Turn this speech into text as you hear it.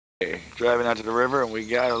driving out to the river, and we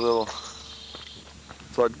got a little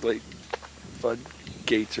floodgates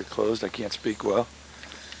are closed. I can't speak well.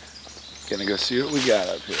 Gonna go see what we got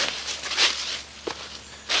up here.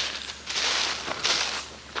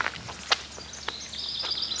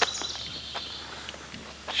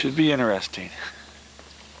 Should be interesting.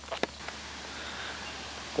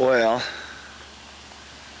 Well,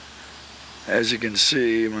 as you can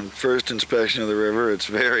see, when first inspection of the river, it's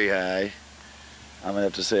very high. I'm gonna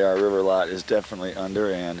have to say our river lot is definitely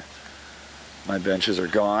under, and my benches are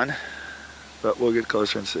gone, but we'll get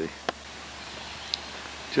closer and see.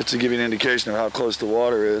 Just to give you an indication of how close the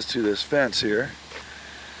water is to this fence here.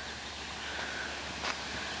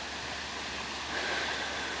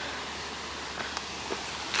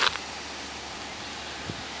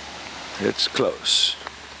 It's close.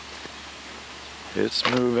 It's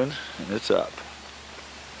moving and it's up.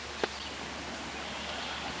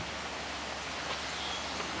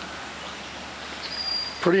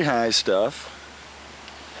 Pretty high stuff.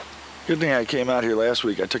 Good thing I came out here last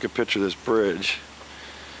week. I took a picture of this bridge,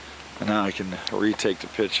 and now I can retake the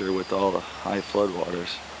picture with all the high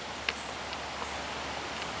floodwaters.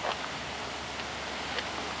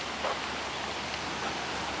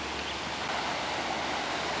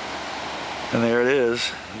 And there it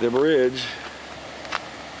is, the bridge.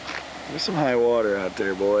 There's some high water out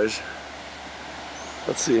there, boys.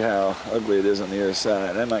 Let's see how ugly it is on the other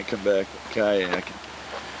side. I might come back kayaking.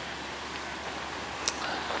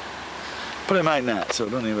 But I might not, so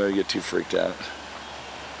don't anybody get too freaked out.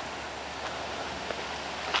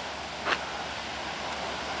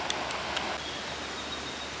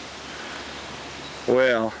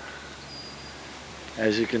 Well,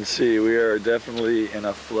 as you can see, we are definitely in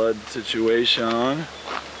a flood situation.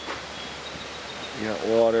 You got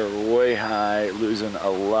water way high, losing a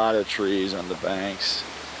lot of trees on the banks.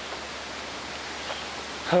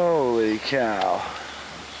 Holy cow.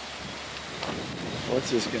 What's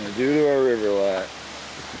this gonna do to our river lot?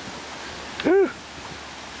 Whew.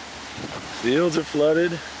 Fields are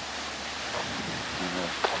flooded.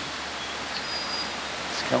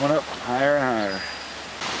 It's coming up higher and higher.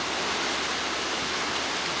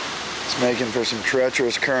 It's making for some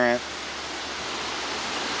treacherous current.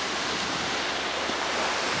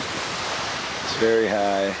 It's very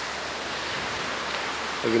high.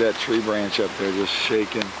 Look at that tree branch up there just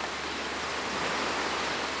shaking.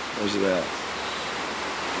 Where's that?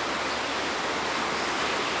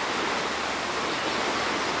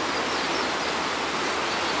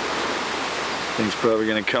 Thing's probably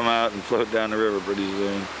going to come out and float down the river pretty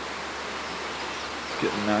soon. It's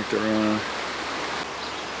getting knocked around.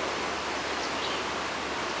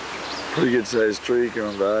 Pretty good sized tree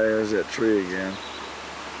coming by. There's that tree again.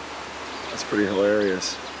 That's pretty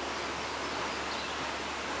hilarious.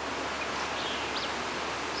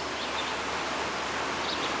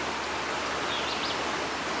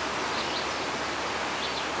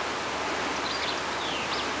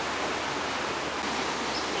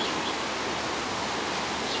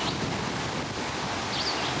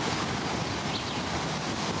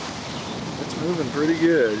 It's moving pretty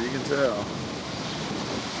good, you can tell.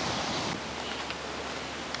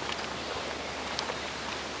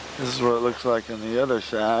 This is what it looks like on the other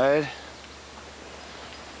side.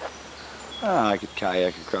 Oh, I could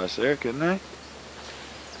kayak across there, couldn't I?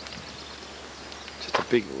 Just a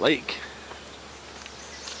big lake.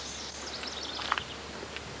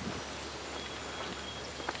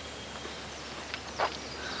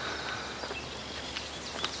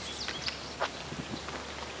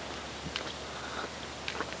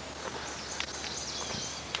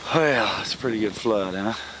 Well, it's a pretty good flood,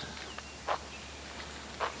 huh?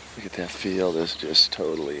 Look at that field, it's just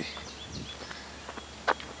totally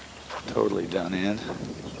done in.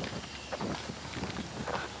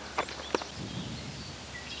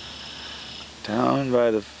 Down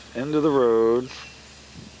by the end of the road.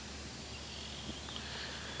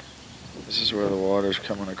 This is where the water's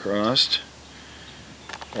coming across.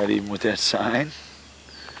 Not even with that sign.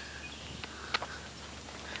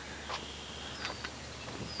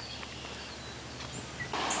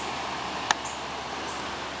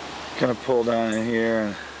 Gonna pull down in here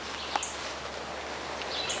and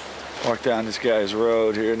walk down this guy's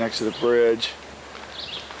road here next to the bridge.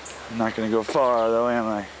 I'm not gonna go far though, am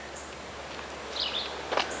I?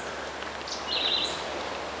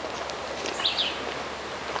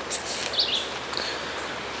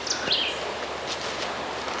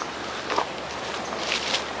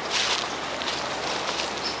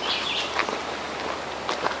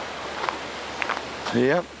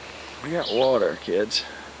 Yep, we got water, kids.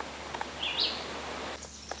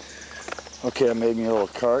 Okay, I made me a little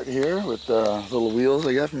cart here with little wheels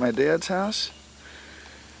I got from my dad's house.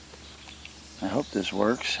 I hope this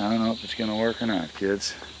works. I don't know if it's gonna work or not,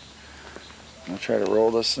 kids. I'll try to roll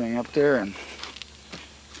this thing up there and...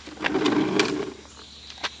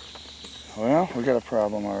 Well, we got a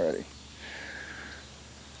problem already.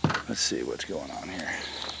 Let's see what's going on here.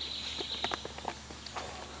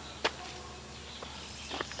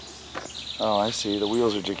 Oh, I see. The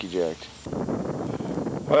wheels are jicky-jacked.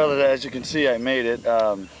 Well, as you can see, I made it.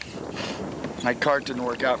 My cart didn't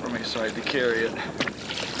work out for me, so I had to carry it.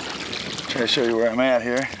 Try to show you where I'm at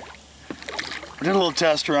here. I did a little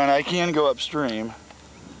test run. I can go upstream.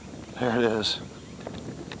 There it is.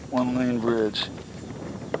 One-lane bridge.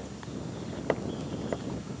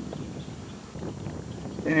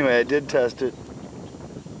 Anyway, I did test it.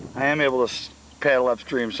 I am able to paddle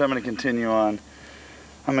upstream, so I'm going to continue on.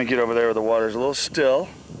 I'm going to get over there where the water's a little still.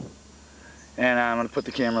 And I'm going to put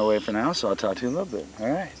the camera away for now, so I'll talk to you in a little bit. All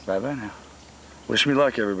right, bye-bye now. Wish me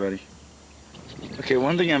luck, everybody. Okay,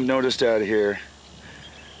 one thing I've noticed out here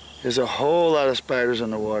is a whole lot of spiders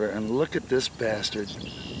in the water, and look at this bastard.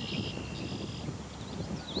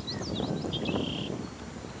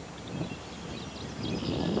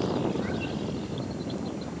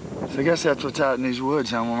 So I guess that's what's out in these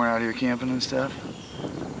woods, huh, when we're out here camping and stuff.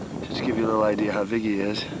 Just to give you a little idea how big he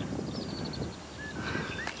is.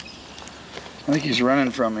 I think he's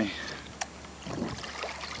running from me.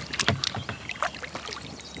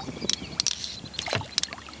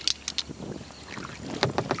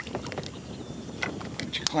 Why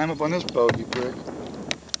don't you climb up on this boat, you prick?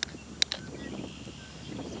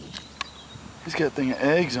 He's got a thing of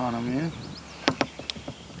eggs on him, man.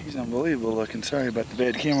 He's unbelievable looking. Sorry about the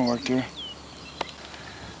bad camera work there.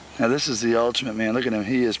 Now this is the ultimate, man. Look at him.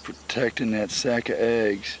 He is protecting that sack of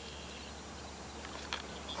eggs.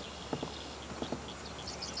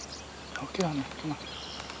 Oh, get on there. Come on.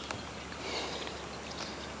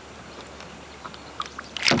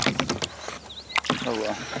 Oh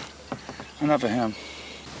well. Enough of him.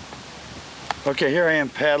 Okay, here I am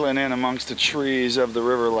paddling in amongst the trees of the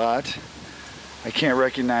river lot. I can't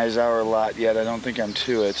recognize our lot yet. I don't think I'm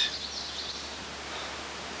to it.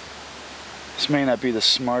 This may not be the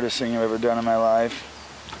smartest thing I've ever done in my life,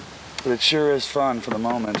 but it sure is fun for the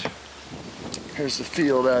moment. Here's the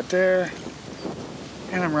field out there,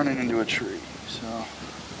 and I'm running into a tree. So,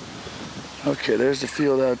 okay, there's the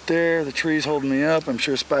field out there. The tree's holding me up. I'm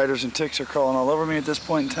sure spiders and ticks are crawling all over me at this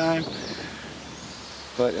point in time,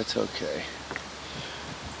 but it's okay.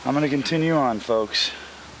 I'm gonna continue on, folks.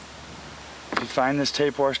 If you find this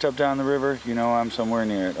tape washed up down the river, you know I'm somewhere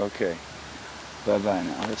near it. Okay. Bye-bye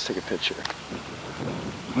now. Let's take a picture.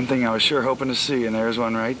 One thing I was sure hoping to see, and there's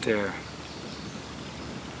one right there.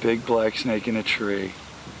 Big black snake in a tree.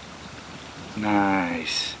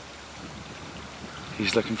 Nice.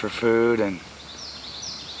 He's looking for food and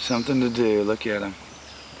something to do. Look at him.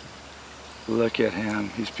 Look at him.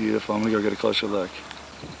 He's beautiful. I'm gonna go get a closer look.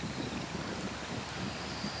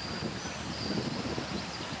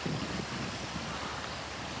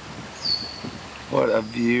 What a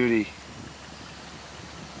beauty.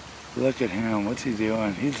 Look at him. What's he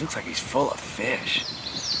doing? He looks like he's full of fish.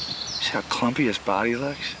 See how clumpy his body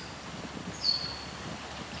looks?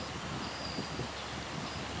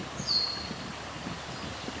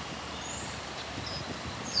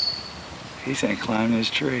 He's ain't climbing his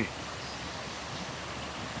tree.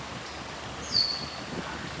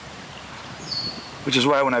 Which is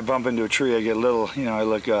why when I bump into a tree, I get a little, you know, I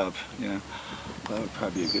look up, you know. Well, that would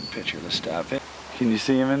probably be a good picture to stop it. Can you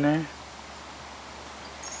see him in there?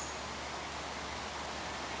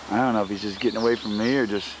 I don't know if he's just getting away from me or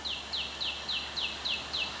just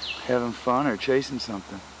having fun or chasing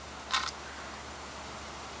something.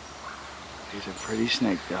 He's a pretty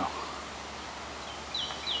snake though.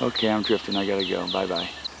 Okay, I'm drifting, I gotta go, bye-bye.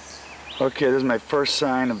 Okay, this is my first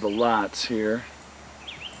sign of the lots here.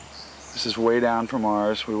 This is way down from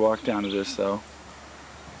ours. We walked down to this though.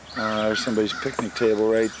 There's somebody's picnic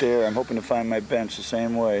table right there. I'm hoping to find my bench the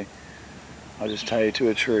same way. I'll just tie it to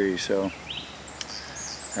a tree, so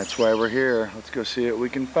that's why we're here. Let's go see what we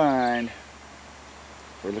can find.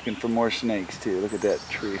 We're looking for more snakes too. Look at that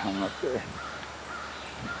tree hung up there.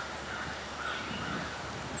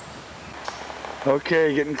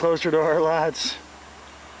 Okay, getting closer to our lots.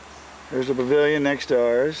 There's a pavilion next to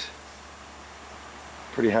ours.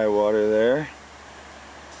 Pretty high water there.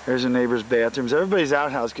 There's a neighbor's bathrooms. Everybody's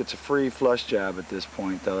outhouse gets a free flush job at this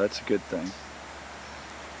point, though. That's a good thing.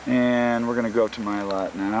 And we're going to go up to my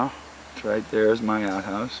lot now. It's right there is my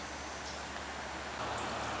outhouse.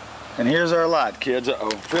 And here's our lot, kids. Uh-oh,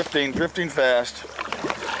 drifting fast.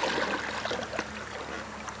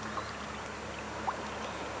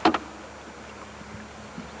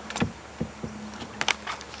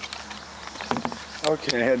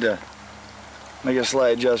 Okay, I had to make a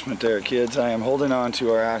slight adjustment there, kids. I am holding on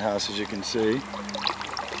to our outhouse, as you can see.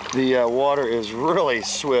 The water is really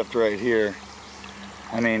swift right here.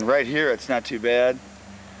 I mean, right here it's not too bad.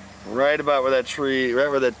 Right about where that tree, right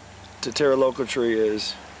where that Totara local tree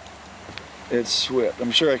is, it's swift.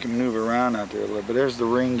 I'm sure I can maneuver around out there a little bit. There's the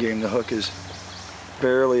ring game. The hook is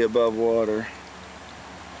barely above water.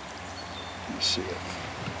 Let's see it.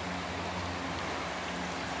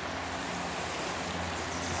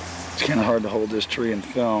 It's kind of hard to hold this tree and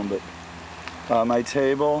film, but my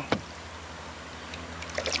table,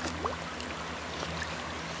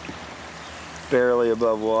 barely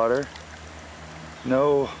above water.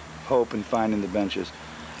 No hope in finding the benches,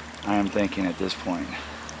 I am thinking at this point.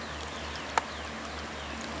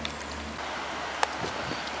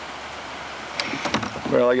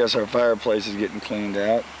 Well, I guess our fireplace is getting cleaned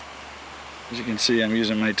out. As you can see, I'm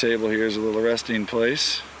using my table here as a little resting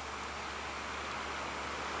place.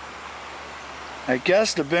 I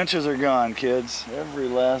guess the benches are gone, kids. Every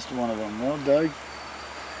last one of them. Well, Doug?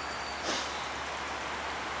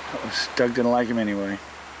 Oh, Doug didn't like him anyway.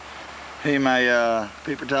 Hey, my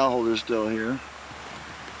paper towel holder's still here.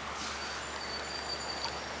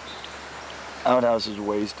 Outhouse is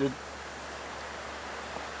wasted,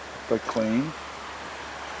 but clean.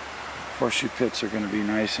 Horseshoe pits are going to be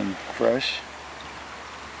nice and fresh.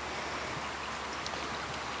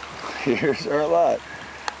 Here's our lot.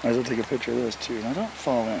 Might as well take a picture of this too. Now don't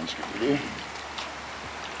fall in, Scooby-Doo.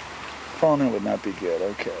 Falling in would not be good.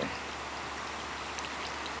 Okay.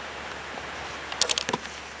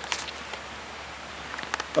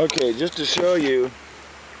 Okay, just to show you,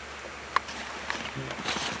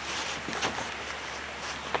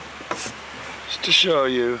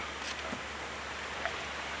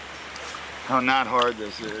 how not hard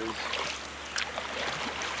this is.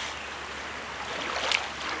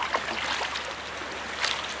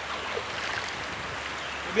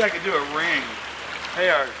 Maybe I could do a ring. Hey,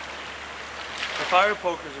 the fire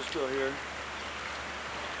pokers are still here.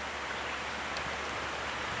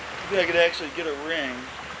 Maybe I could actually get a ring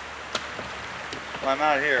while I'm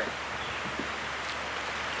out here.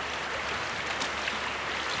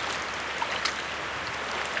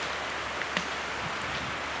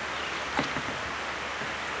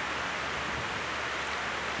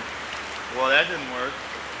 Well, that didn't work.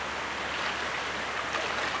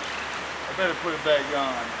 I better put it back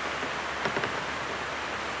on.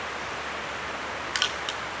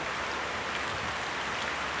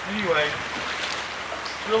 Anyway,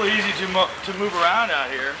 it's really easy to move around out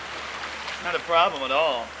here. Not a problem at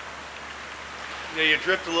all. You know, you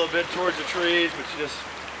drift a little bit towards the trees, but you just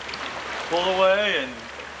pull away and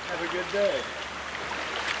have a good day.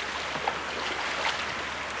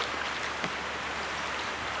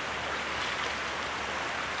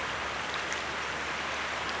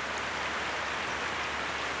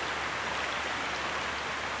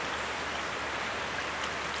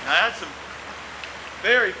 Now that's some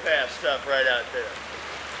very fast stuff right out there.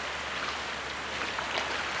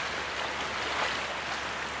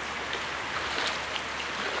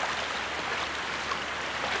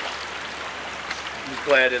 I'm just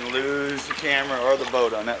glad I didn't lose the camera or the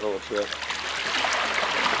boat on that little trip.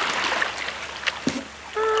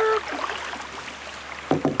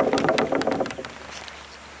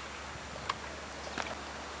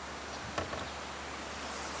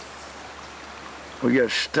 We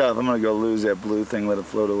got stuff. I'm gonna go lose that blue thing, let it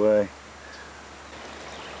float away.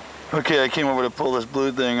 Okay, I came over to pull this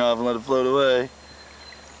blue thing off and let it float away.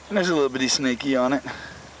 And there's a little bitty snaky on it.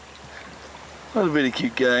 A little bitty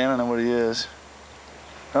cute guy, I don't know what he is.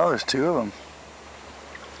 Oh, there's two of them.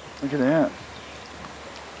 Look at that.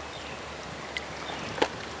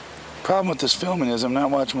 Problem with this filming is I'm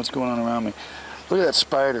not watching what's going on around me. Look at that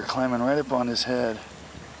spider climbing right up on his head.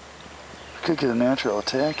 I could get a natural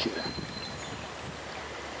attack here.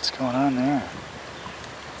 What's going on there?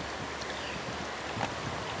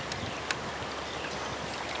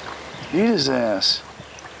 Eat his ass.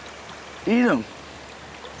 Eat him.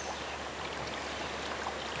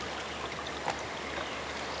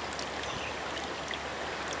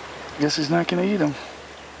 Guess he's not gonna eat him.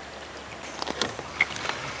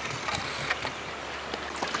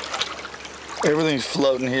 Everything's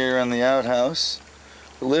floating here on the outhouse.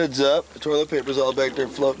 The lid's up, the toilet paper's all back there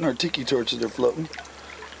floating, our tiki torches are floating.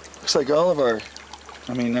 Looks like all of our,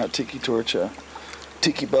 I mean not tiki torch,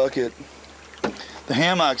 tiki bucket. The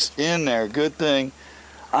hammock's in there, good thing.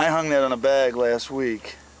 I hung that on a bag last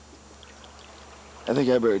week. I think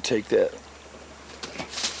I better take that.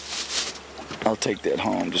 I'll take that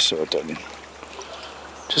home just so it doesn't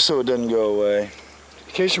go away.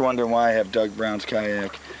 In case you're wondering why I have Doug Brown's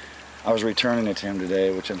kayak, I was returning it to him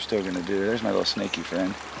today, which I'm still going to do. There's my little snaky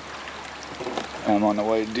friend. I'm on the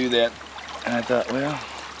way to do that, and I thought, well,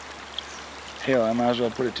 hell, I might as well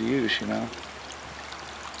put it to use, you know.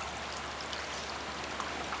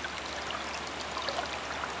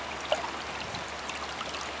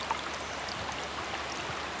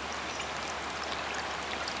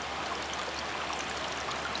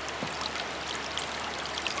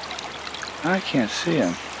 I can't see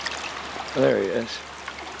him. Oh, there he is.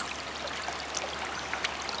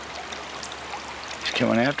 He's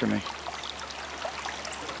coming after me.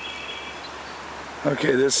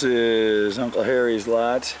 Okay, this is Uncle Harry's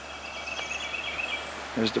lot.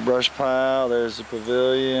 There's the brush pile, there's the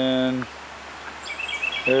pavilion.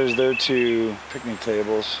 There's their 2 picnic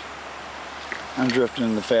tables. I'm drifting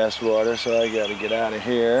in the fast water, so I gotta get out of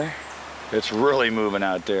here. It's really moving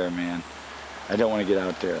out there, man. I don't want to get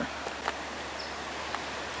out there.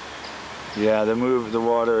 Yeah, the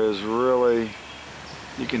water is really,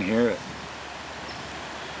 you can hear it.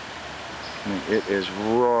 I mean, it is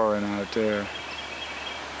roaring out there.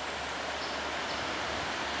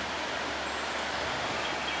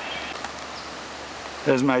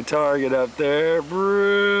 There's my target up there,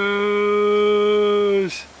 Bruce!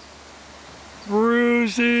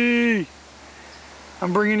 Brucey!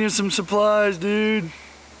 I'm bringing you some supplies, dude.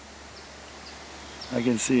 I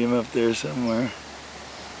can see him up there somewhere.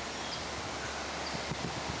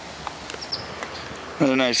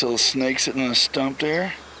 Another nice little snake sitting on a stump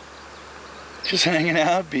there. Just hanging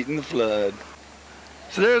out, beating the flood.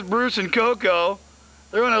 So there's Bruce and Coco.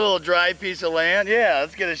 They're on a little dry piece of land. Yeah,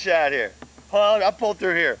 let's get a shot here. I'll pull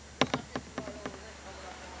through here.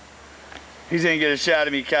 He's gonna get a shot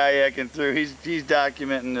of me kayaking through. He's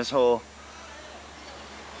documenting this whole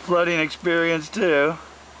flooding experience too.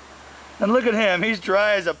 And look at him, he's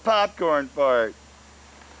dry as a popcorn fart.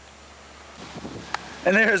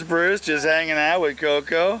 And there's Bruce just hanging out with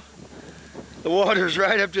Coco. The water's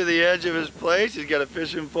right up to the edge of his place. He's got a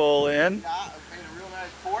fishing pole in. Yeah, I made a real nice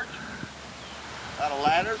porch out of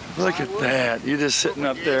ladders. Look at that. You're just sitting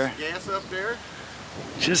up there. Gas up there.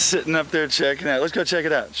 Just sitting up there checking it out. Let's go check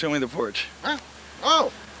it out. Show me the porch. Huh?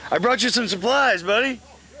 Oh. I brought you some supplies, buddy.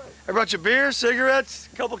 I brought you beer, cigarettes,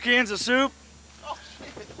 a couple cans of soup. Oh,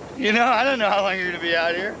 shit. You know, I don't know how long you're going to be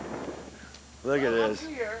out here. Look at this.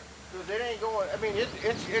 Because it ain't going, I mean,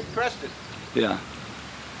 it's crested. Yeah.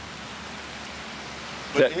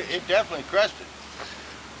 But it definitely crested.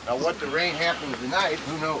 Now what the rain happens tonight,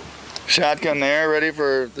 who knows? Shotgun there, ready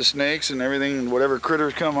for the snakes and everything, whatever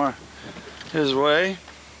critters come his way.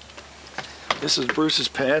 This is Bruce's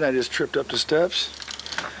pad. I just tripped up the steps.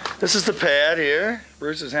 This is the pad here.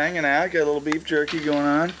 Bruce is hanging out, got a little beef jerky going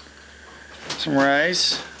on. Some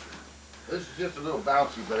rice. This is just a little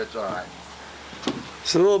bouncy, but it's all right.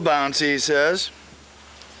 It's a little bouncy, he says.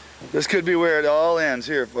 This could be where it all ends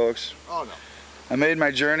here, folks. Oh, no. I made my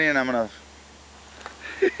journey and I'm gonna...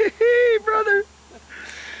 brother!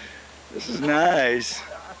 This is nice.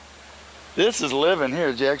 This is living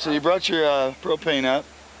here, Jack. So you brought your propane up.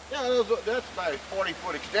 Yeah, that's my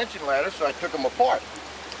 40-foot extension ladder, so I took them apart.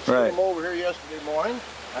 Right. Took them over here yesterday morning.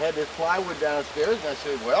 I had this plywood downstairs, and I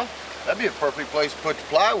said, well, that'd be a perfect place to put the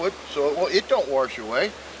plywood so it don't wash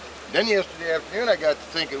away. Then yesterday afternoon, I got to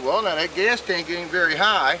thinking, well, now that gas tank ain't very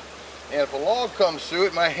high, and if a log comes through,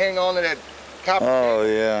 it might hang on to that copper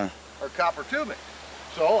yeah. or copper tubing.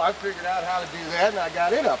 So I figured out how to do that, and I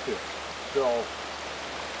got it up here. So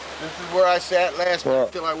this is where I sat last night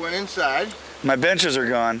until I went inside. My benches are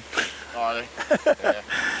gone. Are they? Yeah.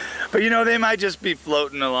 But you know, they might just be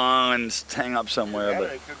floating along and hang up somewhere. Yeah, but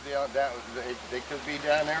they could be they could be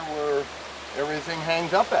down there where everything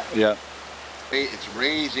hangs up at. Yeah. It's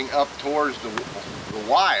raising up towards the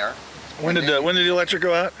wire. When did the electric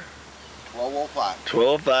go out? 12:05.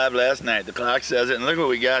 12:05 last night. The clock says it, and look what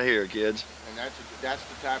we got here, kids. And that's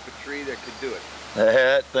the type of tree that could do it.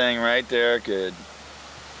 That thing right there could.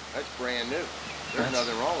 That's brand new. There's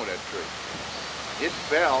nothing wrong with that tree. It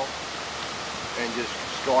fell and just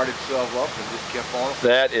started itself up and just kept on.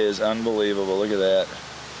 That is unbelievable. Look at that.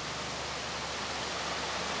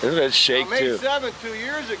 Look at that shake too. On May 7th, 2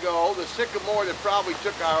 years ago, the sycamore that probably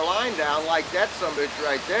took our line down, like that sumbitch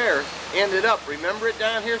right there, ended up. Remember it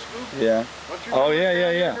down here, Scoop? Yeah. Oh yeah.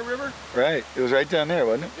 In the river? Right. It was right down there,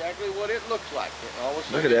 wasn't it? Exactly what it looks like. All of a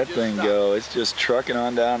sudden, look at that thing go. It's just trucking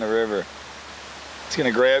on down the river. It's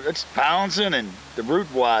gonna grab. It's bouncing, and the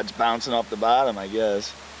root wad's bouncing off the bottom, I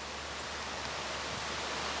guess.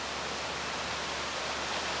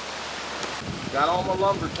 Got all my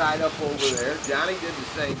lumber tied up over there. Johnny did the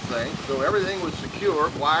same thing. So everything was secure,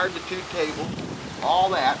 wired the 2 tables, all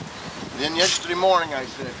that. Then yesterday morning I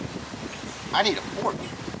said, I need a porch.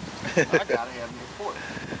 I gotta have the support.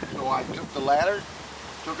 So I took the ladder,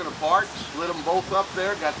 took it apart, slid them both up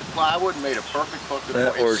there, got the plywood, and made a perfect hook.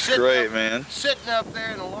 That works great, man. Sitting up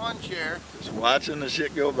there in a lawn chair, just watching the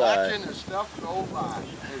shit go by. Watching the stuff go by.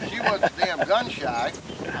 If she wasn't damn gun shy,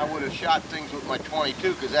 I would have shot things with my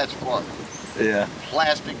 22 because that's fun. Yeah.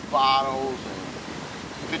 Plastic bottles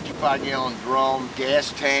and 55-gallon drum,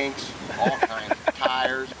 gas tanks, all kinds of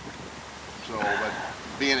tires. So, but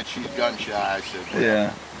being that she's gun shy, I said, well,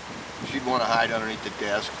 yeah, she'd want to hide underneath the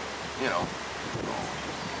desk, you know.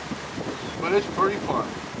 But it's pretty fun.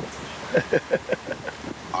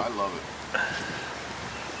 I love it.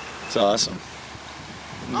 It's awesome.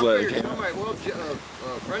 I'm glad it came out. Well,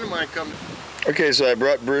 a friend of mine comes. Okay, so I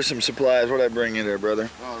brought Bruce some supplies. What'd I bring you there, brother?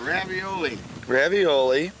 Ravioli.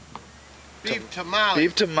 Ravioli. Beef tamales.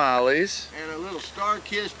 Beef tamales. And a little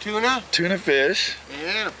star-kissed tuna. Tuna fish.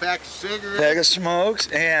 And a pack of cigarettes. Pack of smokes.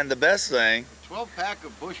 And the best thing. 12-pack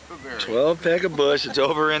of Bush Bavaria. 12-pack of Bush. It's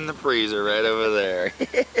over in the freezer right over there.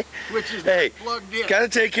 Which is plugged in. Gotta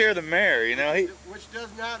take care of the mare, you know. Which does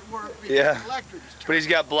not work because yeah. electric. But he's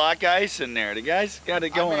got block ice in there. The guy's got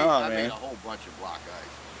it going on, man. I made a whole bunch of block ice.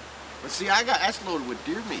 But see, that's loaded with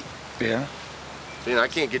deer meat. Yeah. See, I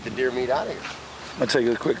can't get the deer meat out of here. I'll take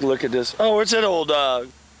a quick look at this. Oh, what's that old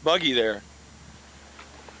buggy there?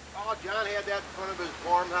 Oh, John had that in front of his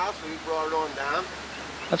farmhouse, so he brought it on down.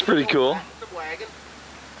 That's pretty cool. The wagon.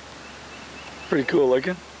 Pretty cool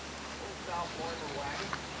looking. Old South Morning wagon.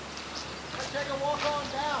 Let's take a walk on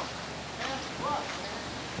down. Past the bus,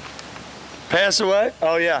 man. Pass away?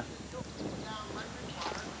 Oh, yeah.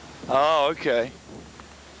 Oh, okay.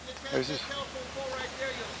 There's this. Telephone pole right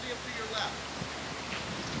there, you'll see him to your left.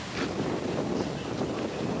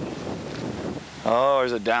 Oh,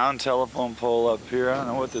 there's a down telephone pole up here. I don't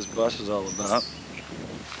know what this bus is all about.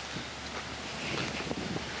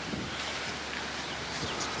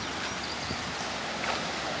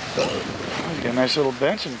 Got a nice little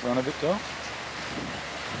bench in front of it, though.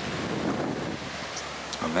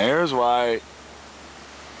 And there's why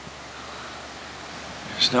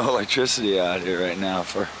there's no electricity out here right now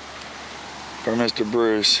for Mr.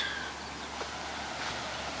 Bruce.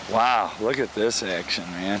 Wow, look at this action,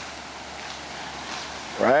 man.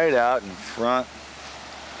 Right out in front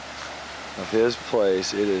of his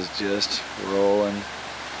place, it is just rolling.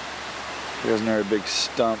 There's another big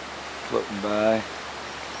stump floating by.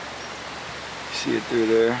 See it through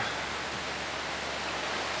there.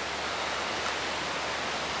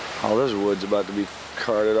 All this wood's about to be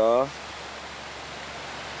carted off.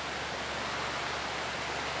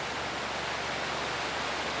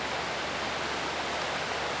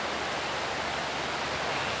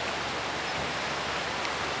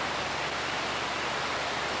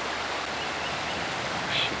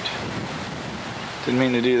 Didn't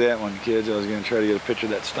mean to do that one, kids. I was going to try to get a picture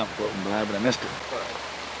of that stump floating by, but I missed it.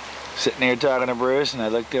 Sitting here talking to Bruce, and I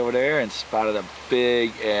looked over there and spotted a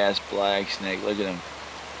big-ass black snake. Look at him.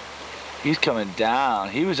 He's coming down.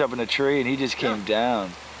 He was up in a tree, and he just came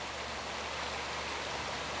down.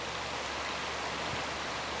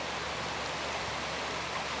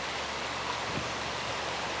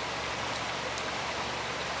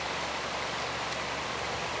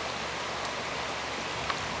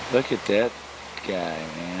 Look at that guy,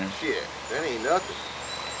 man. Shit, that ain't nothing.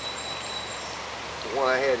 The one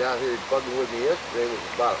I had down here bugging with me yesterday was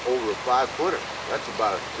about over a 5-footer. That's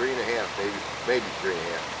about a 3.5, maybe 3.5.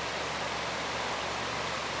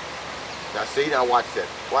 Now see, now watch that.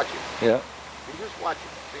 Watch it. Yeah. You just watch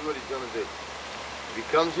it. See what he's gonna do. If he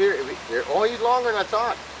comes here, oh, he's longer than I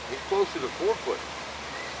thought. He's closer to 4 foot.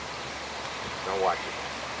 Now watch it.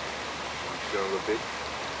 Son of a bitch.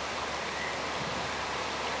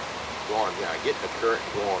 Go on, yeah, get in the current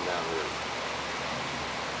and go on down the river.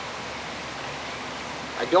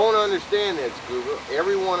 I don't understand that, Scuba.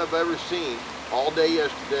 Everyone I've ever seen all day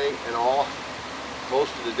yesterday and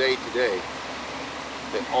most of the day today,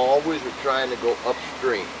 they always are trying to go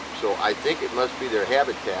upstream. So I think it must be their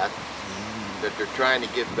habitat that they're trying to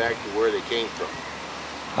get back to where they came from.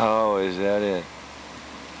 Oh, is that it?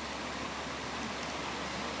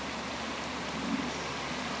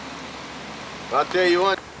 I'll tell you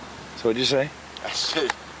what. So what'd you say? I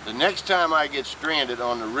said, the next time I get stranded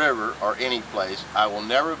on the river or any place, I will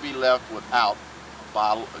never be left without a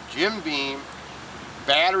bottle of Jim Beam,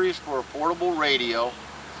 batteries for a portable radio,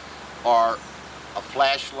 or a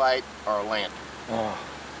flashlight or a lantern.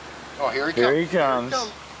 Oh, here he comes. Here he comes.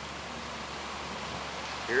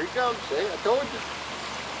 Here he comes. See, I told you.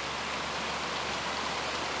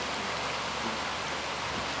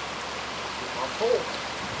 My pole.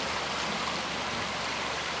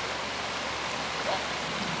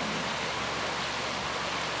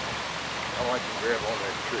 why don't you grab on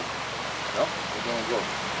that tree? No, we're gonna go.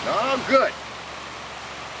 No, I'm good.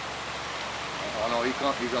 Oh no, he's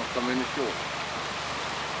gonna come in the shore.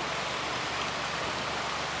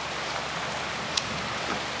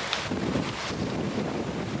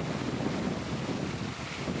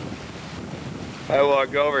 If I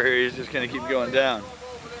walk over here, he's just gonna keep going down.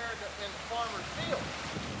 Over there in the farmer's field.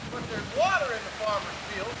 But there's water in the farmer's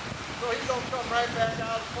field, so he's gonna come right back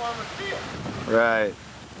out of the farmer's field. Right.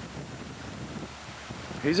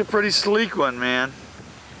 He's a pretty sleek one, man.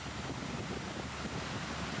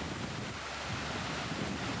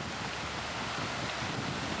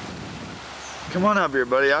 Come on up here,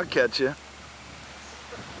 buddy. I'll catch you.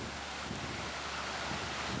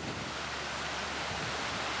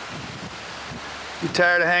 You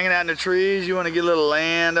tired of hanging out in the trees? You want to get a little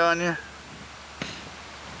land on you?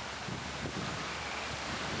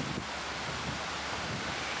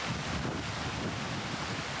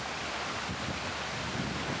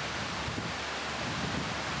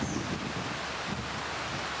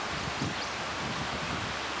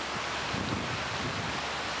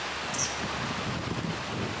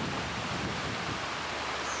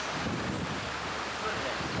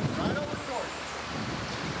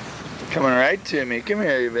 Coming right to me. Come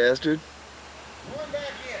here, you bastard. Going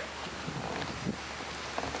back in.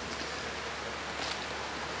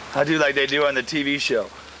 I'll do like they do on the TV show.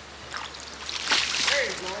 There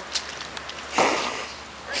you go.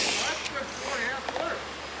 That's good 4.5 foot.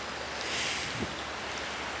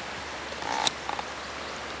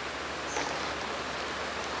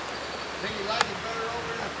 Think you like it better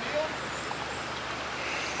over in the field?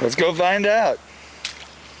 Let's go find out.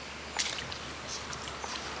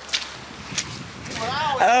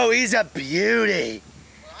 Oh, he's a beauty.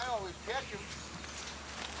 I always catch him.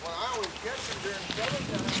 When I always catch him during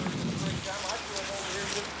summertime or springtime, I throw him over here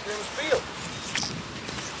in the field.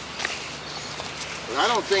 But I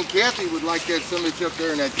don't think Kathy would like that somebody up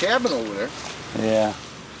there in that cabin over there. Yeah.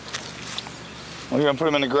 Well, you gonna put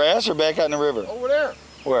him in the grass or back out in the river? Over there.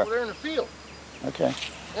 Where? Over there in the field. Okay.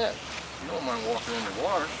 Yeah. You don't mind walking in the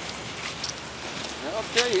water. Now, I'll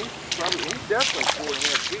tell you, he's definitely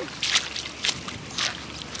 4.5 feet.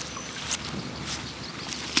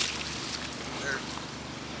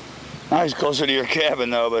 Now he's closer to your cabin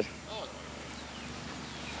though, but. Oh.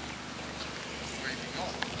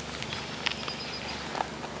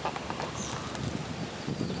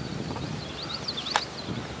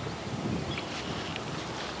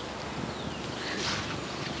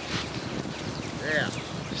 Yeah.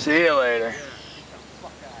 See you later.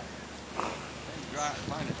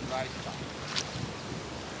 Find a dry spot.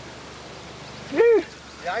 Woo.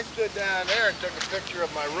 Yeah, I stood down there and took a picture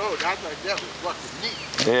of my road. I thought that was fucking neat.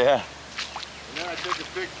 Yeah. And then I took a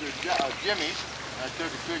picture of Jimmy. I took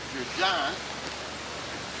a picture of John.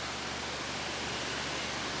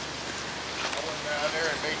 I went down there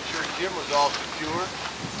and made sure Jim was all secure,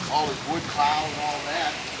 all his wood pile and all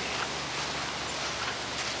that.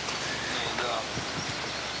 And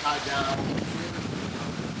tied down.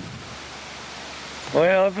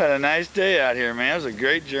 Well, I've had a nice day out here, man. It was a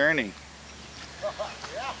great journey.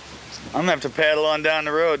 Yeah. I'm gonna have to paddle on down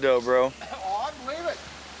the road though, bro. Oh, I believe it.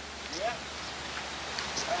 Yeah.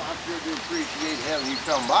 Well, I sure do appreciate having you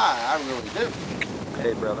come by. I really do.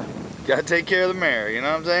 Hey, brother. Gotta take care of the mare, you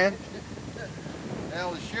know what I'm saying?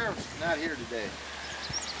 Well, the sheriff's not here today.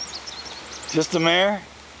 Just the mare?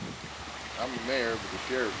 I'm the mayor, but the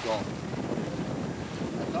sheriff's gone.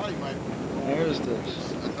 I thought he might. There's the. I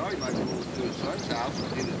thought he might go to his son's house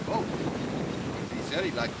and get his boat. He said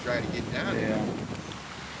he'd like to try to get down there. Yeah.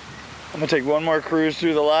 I'm gonna take one more cruise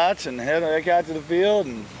through the lots and head back out to the field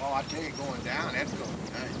and. Oh, I tell you, going down, that's going to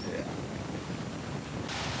be nice. Yeah.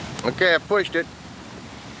 Okay, I pushed it.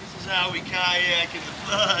 This is how we kayak in the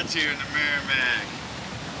floods here in the Merrimack.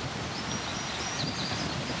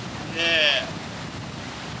 Yeah.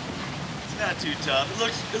 It's not too tough. It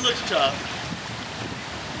looks tough.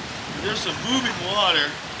 But there's some moving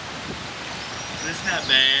water. But it's not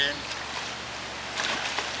bad.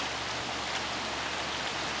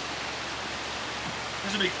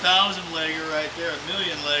 There's a big 1,000-legger right there, a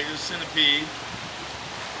 1,000,000-legger, centipede.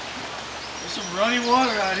 There's some running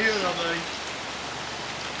water out here though, buddy.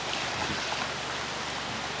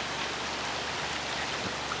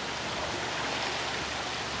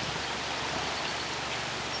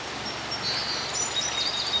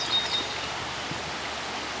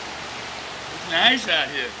 It's nice out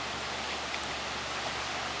here.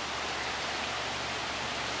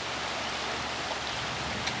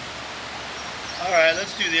 All right,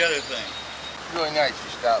 let's do the other thing. It's really nice you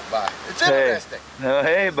stopped by. It's interesting.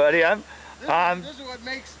 Hey, buddy, This is what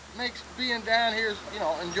makes being down here, you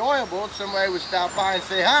know, enjoyable. If somebody would stop by and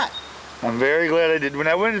say hi. I'm very glad I did. When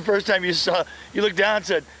I went the first time, you looked down and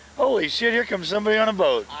said, "Holy shit! Here comes somebody on a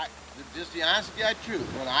boat." Just the honest to God truth,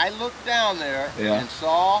 when I looked down there Yeah. and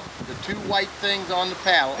saw the two white things on the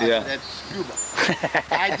paddle, I said, that's scuba.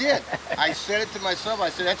 I did. I said it to myself. I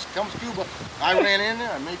said, that's come scuba. I ran in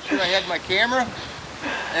there. I made sure I had my camera,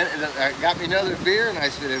 and I got me another beer, and I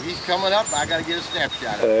said, if he's coming up, I got to get a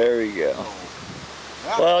snapshot of it. There we go.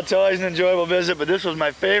 So, well, it's always an enjoyable visit, but this was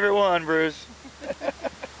my favorite one, Bruce.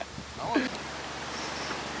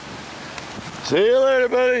 See you later,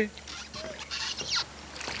 buddy.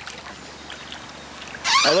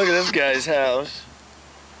 Now look at this guy's house.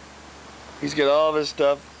 He's got all of his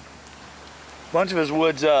stuff. A bunch of his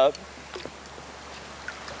wood's up.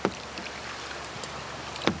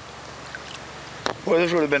 Boy,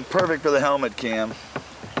 this would have been perfect for the helmet cam.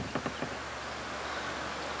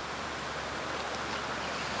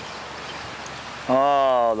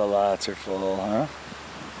 Oh, the lots are full, huh?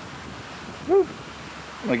 Woo.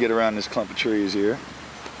 I'm gonna get around this clump of trees here.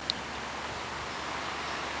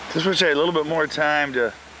 Just wish I had a little bit more time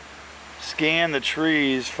to scan the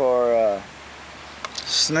trees for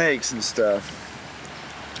snakes and stuff,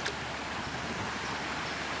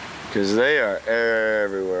 because they are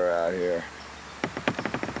everywhere out here.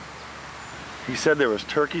 He said there was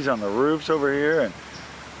turkeys on the roofs over here and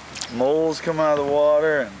moles coming out of the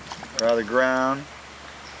water and out of the ground.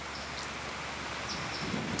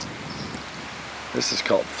 This is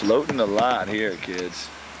called floating the lot here, kids.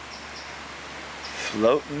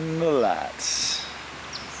 Floating the lots.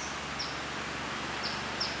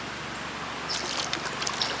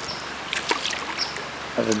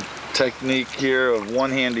 I have a technique here of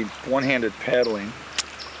one-handed paddling.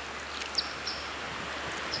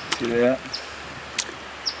 See that?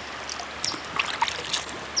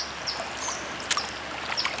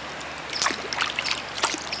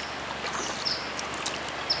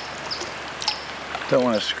 Don't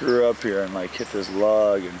want to screw up here and like hit this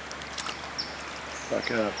log and fuck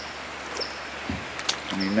up.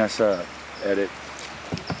 I mean, mess up. Edit.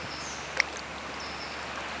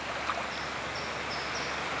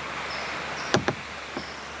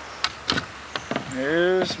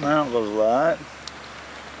 Here's my uncle's lot.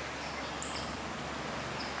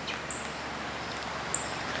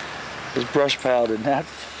 This brush pile did not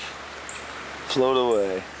float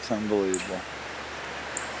away. It's unbelievable.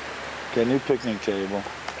 Got a new picnic table.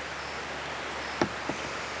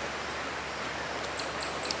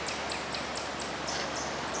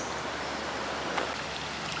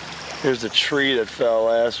 Here's the tree that fell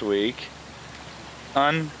last week.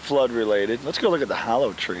 Unflood related. Let's go look at the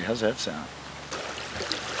hollow tree. How's that sound?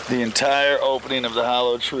 The entire opening of the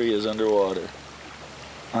hollow tree is underwater.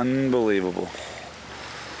 Unbelievable.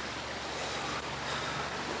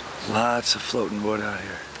 Lots of floating wood out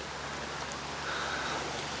here.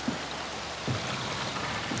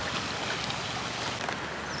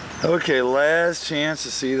 Okay, last chance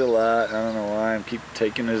to see the lot. I don't know why I keep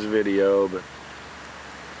taking this video, but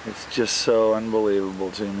it's just so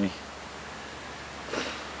unbelievable to me.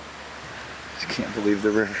 Just can't believe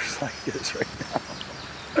the river's like this right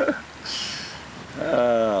now.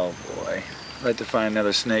 Oh boy. I'd like to find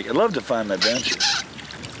another snake. I'd love to find my benches.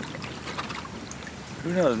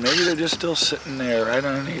 Who knows, maybe they're just still sitting there right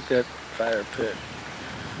underneath that fire pit.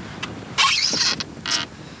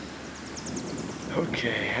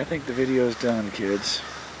 Okay, I think the video's done, kids.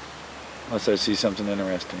 Unless I see something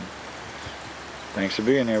interesting. Thanks for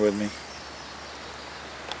being here with me.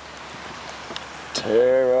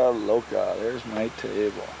 Terra Loca. There's my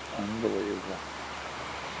table. Unbelievable.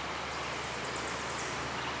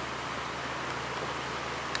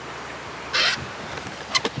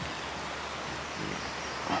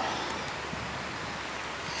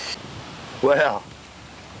 Well,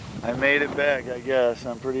 I made it back, I guess.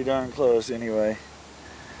 I'm pretty darn close anyway.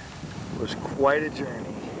 It was quite a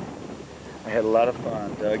journey. I had a lot of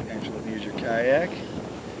fun. Doug, thanks for letting me use your kayak.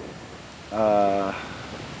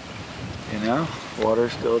 You know,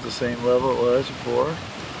 water's still at the same level it was before.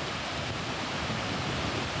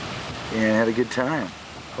 And had a good time.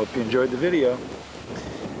 Hope you enjoyed the video.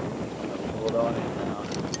 Hold on in now.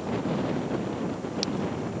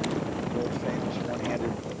 Very famous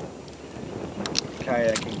one-handed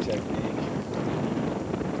kayaking technique.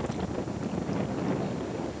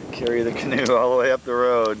 Carry the canoe all the way up the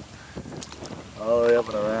road. All the way up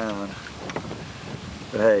and around.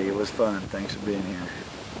 But hey, it was fun. Thanks for being here.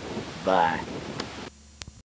 Bye.